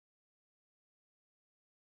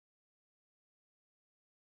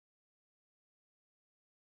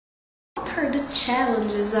are the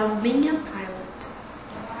challenges of being a pilot?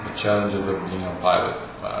 The challenges of being a pilot,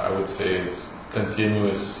 I would say, is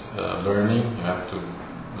continuous learning. You have to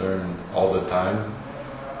learn all the time.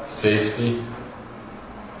 Safety,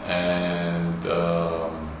 and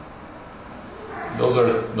those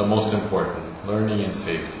are the most important, learning and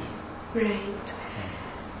safety. Right.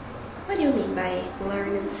 What do you mean by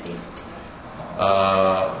learn and safety?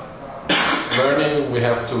 Learning, we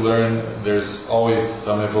have to learn, there's always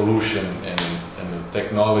some evolution in the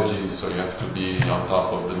technology, so you have to be on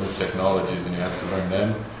top of the new technologies and you have to learn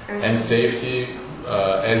them. And safety,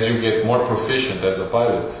 as you get more proficient as a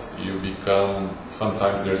pilot, you become,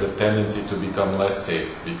 sometimes there's a tendency to become less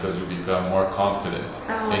safe because you become more confident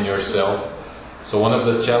in yourself. So one of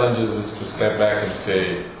the challenges is to step back and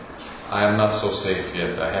say, I am not so safe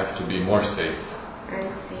yet, I have to be more safe. I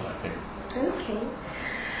see. Okay.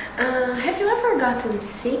 Have you ever gotten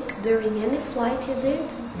sick during any flight you did?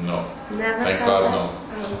 No. Never. Thank God, no.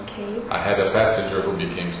 Okay. I had a passenger who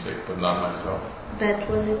became sick, but not myself. But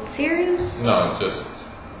was it serious? No, just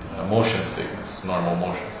motion sickness, normal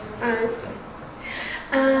motion sickness.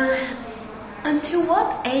 I see. Until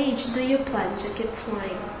what age do you plan to keep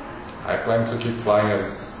flying? I plan to keep flying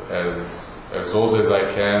as old as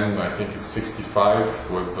I can. I think it's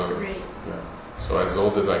 65 was the... Right. Yeah. So as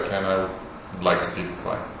old as I can, I would like to keep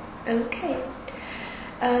flying. Okay.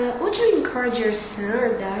 Would you encourage your son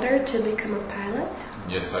or daughter to become a pilot?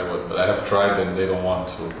 Yes, I would, but I have tried and they don't want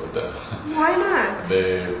to. But why not?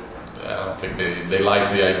 I don't think they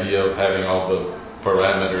like the idea of having all the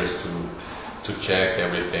parameters to check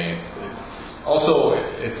everything. It's also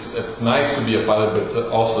it's nice to be a pilot, but it's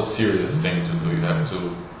also a serious thing to do. You have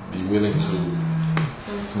to be willing to.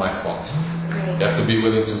 It's my fault. Right. You have to be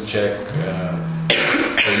willing to check.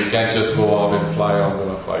 So you can't just go out and fly. I'm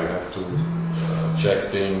gonna fly. You have to check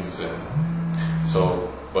things, and so.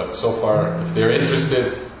 But so far, if they're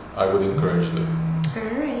interested, I would encourage them.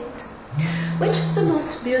 All right. Which is the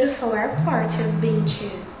most beautiful airport you've been to?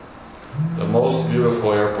 The most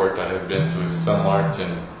beautiful airport I have been to is San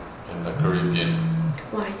Martin in the Caribbean.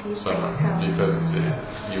 Why do you think so? Because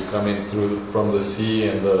you come in from the sea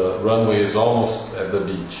and the runway is almost at the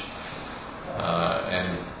beach. And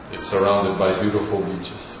it's surrounded by beautiful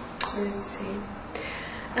beaches. I see.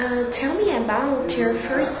 Tell me about your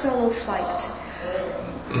first solo flight.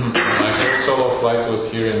 My first solo flight was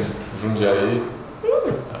here in Jundiaí.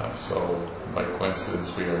 So by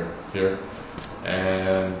coincidence we are here.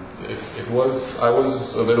 And I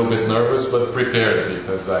was a little bit nervous but prepared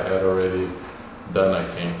because I had already done, I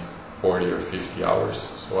think, 40 or 50 hours.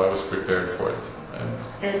 So I was prepared for it.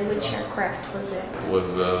 And which aircraft was it? It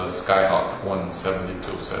was a Skyhawk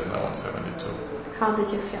 172, Cessna 172. How did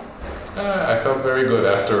you feel? I felt very good.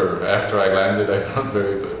 After I landed, I felt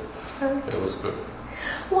very good. Okay. It was good.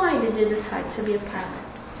 Why did you decide to be a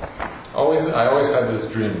pilot? I always had this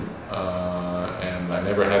dream, and I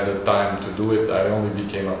never had the time to do it. I only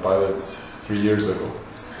became a pilot 3 years ago.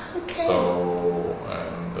 Okay. So,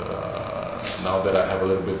 and now that I have a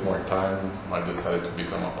little bit more time, I decided to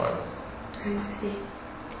become a pilot. I see.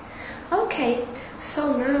 Okay,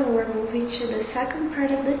 so now we're moving to the second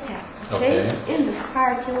part of the test, okay? In this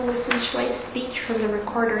part, you'll listen to a speech from the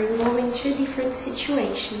recorder involving two different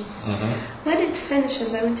situations. When it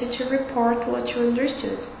finishes, I want you to report what you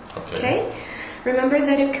understood. Okay? Remember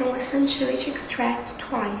that you can listen to each extract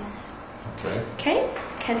twice. Okay?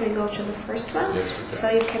 Can we go to the first one? Yes, we can. So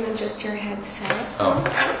you can adjust your headset.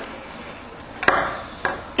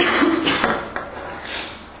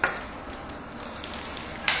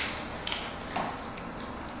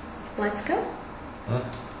 Let's go.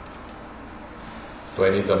 Do I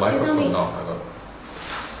need the microphone? No, I don't.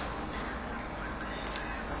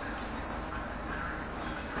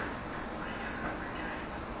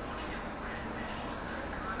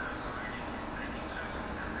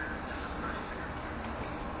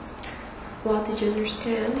 What did you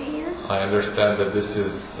understand here? I understand that this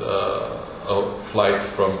is a flight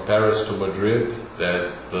from Paris to Madrid, that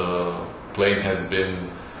the plane has been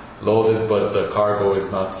loaded, but the cargo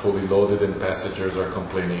is not fully loaded and passengers are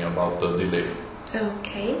complaining about the delay.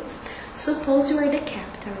 Okay. Suppose you are the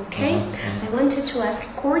captain, okay? I wanted to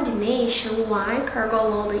ask coordination why cargo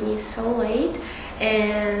loading is so late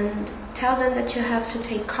and tell them that you have to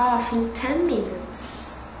take off in 10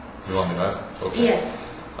 minutes. You want me to ask? Okay. Yes.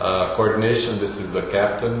 Coordination, this is the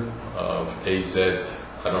captain of AZ,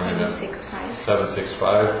 I don't remember.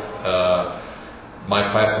 765. My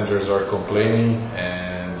passengers are complaining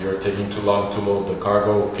and you're taking too long to load the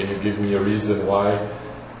cargo. Can you give me a reason why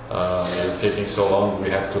you're taking so long? We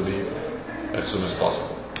have to leave as soon as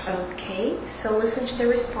possible. Okay, so listen to the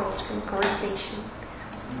response from coordination.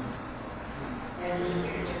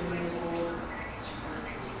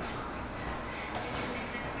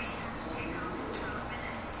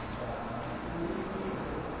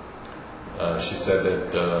 She said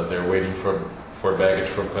that they're waiting for baggage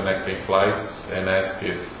from connecting flights and asked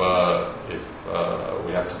if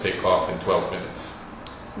we have to take off in 12 minutes.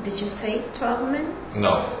 Did you say 12 minutes?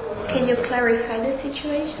 No. Can you clarify the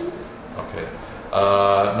situation? Okay.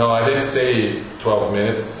 No, I didn't say 12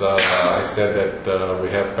 minutes. I said that we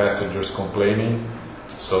have passengers complaining,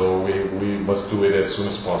 so we must do it as soon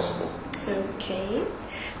as possible. Okay.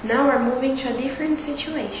 Now we're moving to a different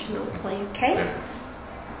situation. Okay? Okay.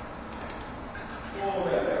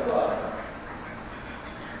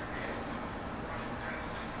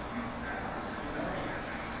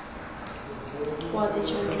 What did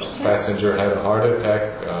you understand? Passenger had a heart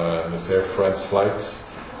attack in this Air France flight,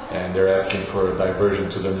 and they're asking for a diversion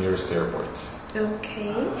to the nearest airport.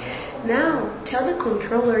 Okay. Now, tell the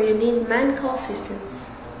controller you need medical assistance.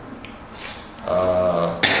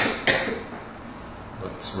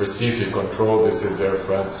 Let's receive control. This is Air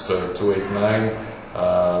France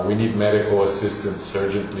 289. We need medical assistance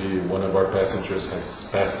urgently. One of our passengers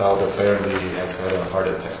has passed out. Apparently, he has had a heart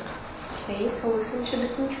attack. Okay, so listen to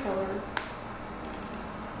the controller.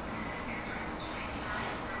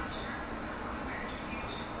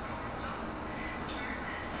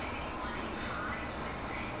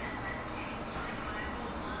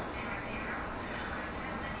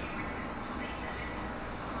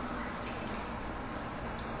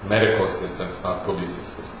 Medical assistance, not police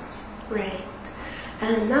assistance. Right.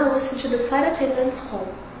 And now listen to the flight attendant's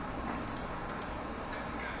call.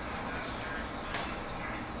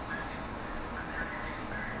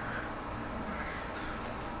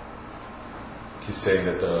 He's saying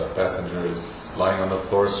that the passenger is lying on the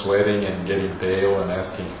floor sweating and getting pale and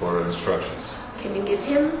asking for instructions. Can you give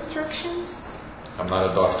him instructions? I'm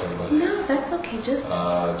not a doctor, but No, that's okay.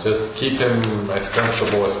 just keep him as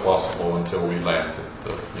comfortable as possible until we land at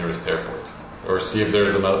the nearest airport. Or see if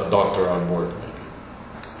there's another doctor on board,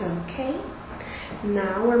 maybe. Okay.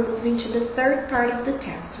 Now we're moving to the third part of the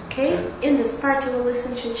test, okay? In this part you will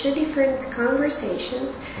listen to two different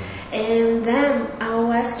conversations, and then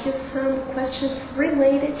I'll ask you some questions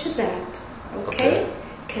related to that, okay?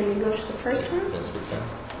 Can we go to the first one? Yes, we can.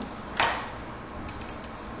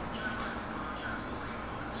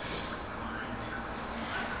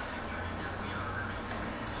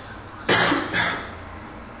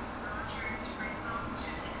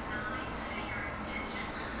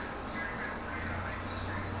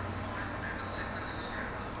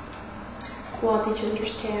 What did you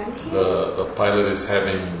understand here? The pilot is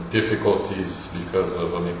having difficulties because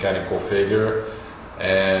of a mechanical failure,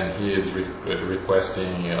 and he is requesting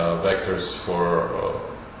vectors for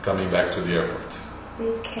coming back to the airport.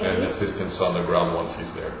 Okay. And assistance on the ground once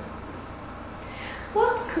he's there.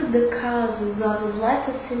 What could the causes of slat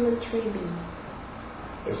asymmetry be?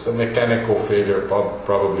 It's a mechanical failure,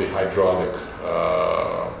 probably hydraulic.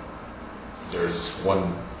 There's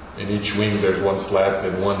one, in each wing there's one slat,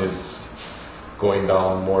 and one is going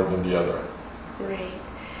down more than the other. Right.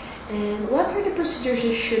 And what are the procedures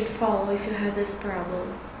you should follow if you have this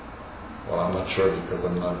problem? Well, I'm not sure because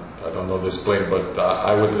I don't know this plane, but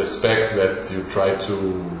I would expect that you try to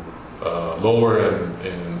lower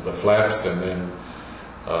in the flaps, and then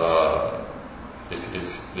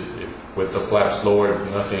if with the flaps lowered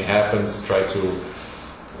nothing happens, try to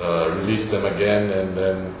release them again and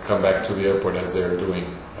then come back to the airport as they're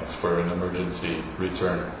doing, as for an emergency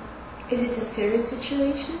return. Is it a serious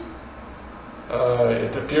situation?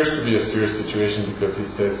 It appears to be a serious situation because he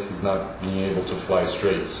says he's not being able to fly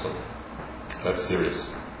straight, so that's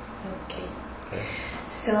serious. Okay. Okay.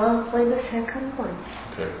 So I'll play the second one.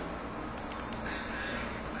 Okay.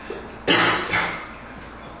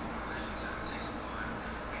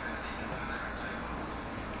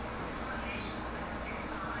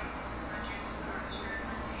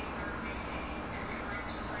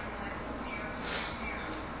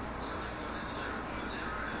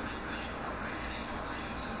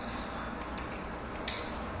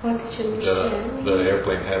 What did you understand? The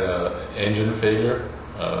airplane had an engine failure.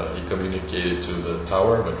 He communicated to the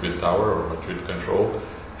tower, Madrid Tower or Madrid Control,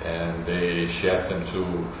 and she asked them to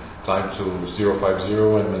climb to 050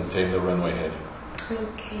 and maintain the runway heading.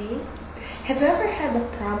 Okay. Have you ever had a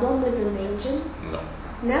problem with an engine? No.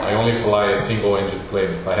 No? I only fly a single engine plane.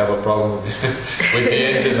 If I have a problem with the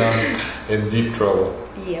engine, I'm in deep trouble.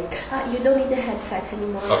 Yeah. You don't need the headset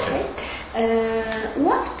anymore, Okay.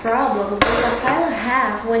 What problems does a pilot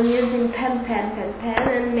have when using pen,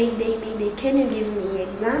 and mayday? Can you give me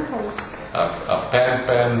examples? A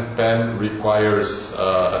pen requires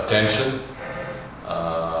attention,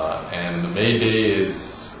 and mayday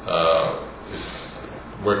is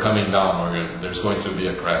we're coming down, or there's going to be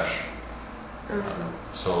a crash.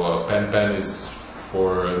 So pen is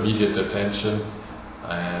for immediate attention,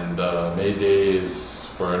 and Mayday is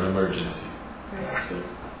for an emergency. I see.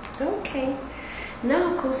 Okay.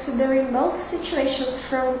 Now, considering both situations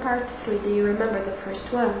from part 3, do you remember the first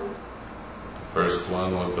one? The first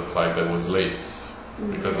one was the flight that was late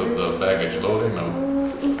because of the baggage loading, no?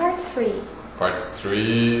 In part 3. Part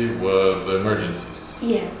 3 was the emergencies.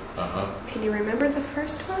 Yes. Can you remember the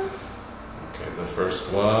first one? Okay, the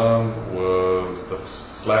first one was the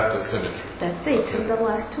slap asymmetry. That's it, and the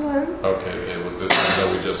last one? Okay, it was this one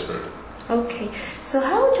that we just heard. Okay, so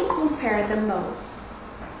how would you compare them both?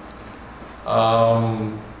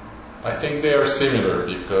 I think they are similar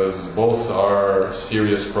because both are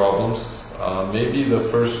serious problems. Maybe the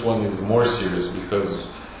first one is more serious because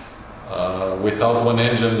without one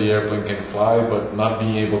engine the airplane can fly, but not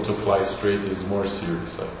being able to fly straight is more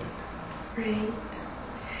serious, I think. Right.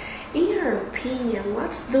 In your opinion,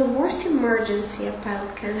 what's the worst emergency a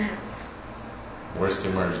pilot can have? Worst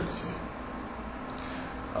emergency?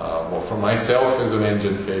 Well, for myself, is an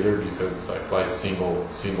engine failure because I fly single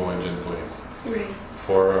engine planes. Right.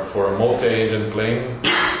 For a multi-engine plane,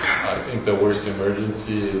 I think the worst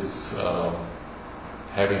emergency is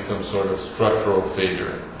having some sort of structural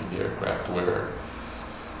failure in the aircraft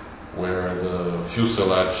where the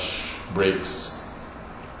fuselage breaks.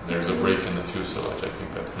 There's a break in the fuselage. I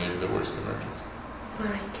think that's maybe the worst emergency.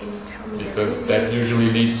 Why? Can you tell me? Because that usually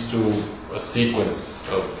leads to a sequence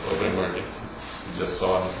of emergencies. We just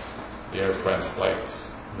saw on the Air France flight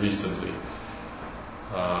recently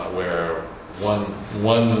where one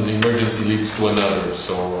emergency leads to another.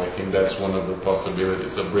 So I think that's one of the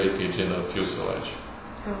possibilities, a breakage in a fuselage.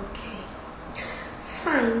 Okay.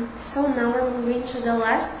 Fine. So now we're moving to the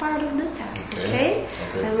last part of the test, okay?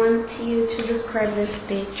 I want you to describe this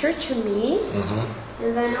picture to me,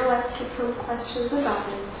 and then I'll ask you some questions about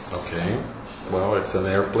it. Okay. Well, it's an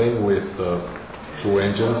airplane with 2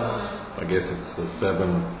 engines. I guess it's a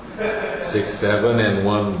 767, and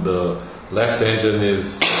the left engine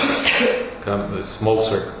is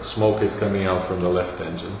smoke is coming out from the left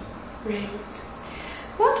engine. Right.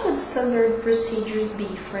 What would standard procedures be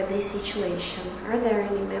for this situation? Are there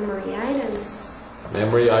any memory items?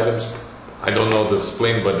 Memory items? I don't know this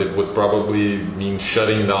plane, but it would probably mean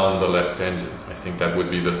shutting down the left engine. I think that would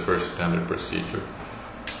be the first standard procedure.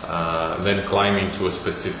 Then climbing to a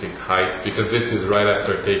specific height, because this is right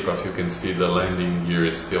after takeoff. You can see the landing gear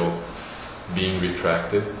is still being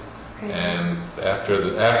retracted, and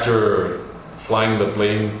after flying the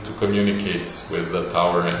plane to communicate with the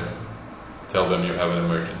tower and tell them you have an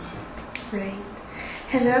emergency. Right.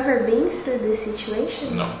 Have you ever been through this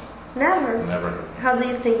situation? No. Never? Never. How do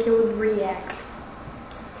you think you would react?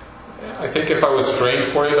 I think if I was trained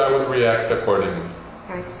for it, I would react accordingly.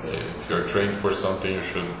 I see. If you're trained for something, you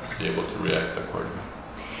should be able to react accordingly.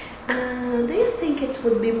 Do you think it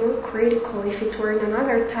would be more critical if it were in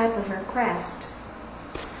another type of aircraft?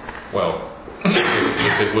 Well,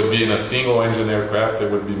 if it would be in a single engine aircraft,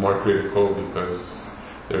 it would be more critical because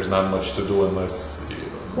there's not much to do unless you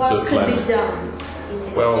just land. What could be done?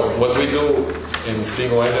 Well, what we do in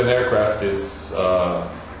single engine aircraft is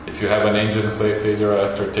if you have an engine failure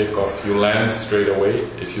after takeoff, you land straight away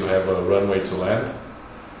if you have a runway to land.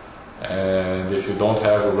 And if you don't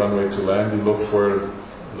have a runway to land, you look for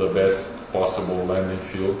the best possible landing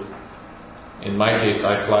field. In my case,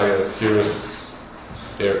 I fly a Cirrus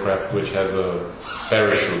aircraft which has a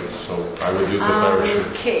parachute, so I would use the parachute.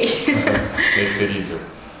 Okay. Makes it easier.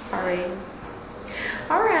 Alright.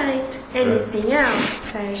 Anything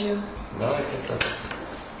else, Sergio? No, I think that's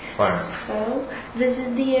fine. So, this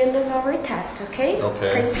is the end of our test, okay?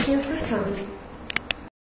 Okay. Thank you for coming.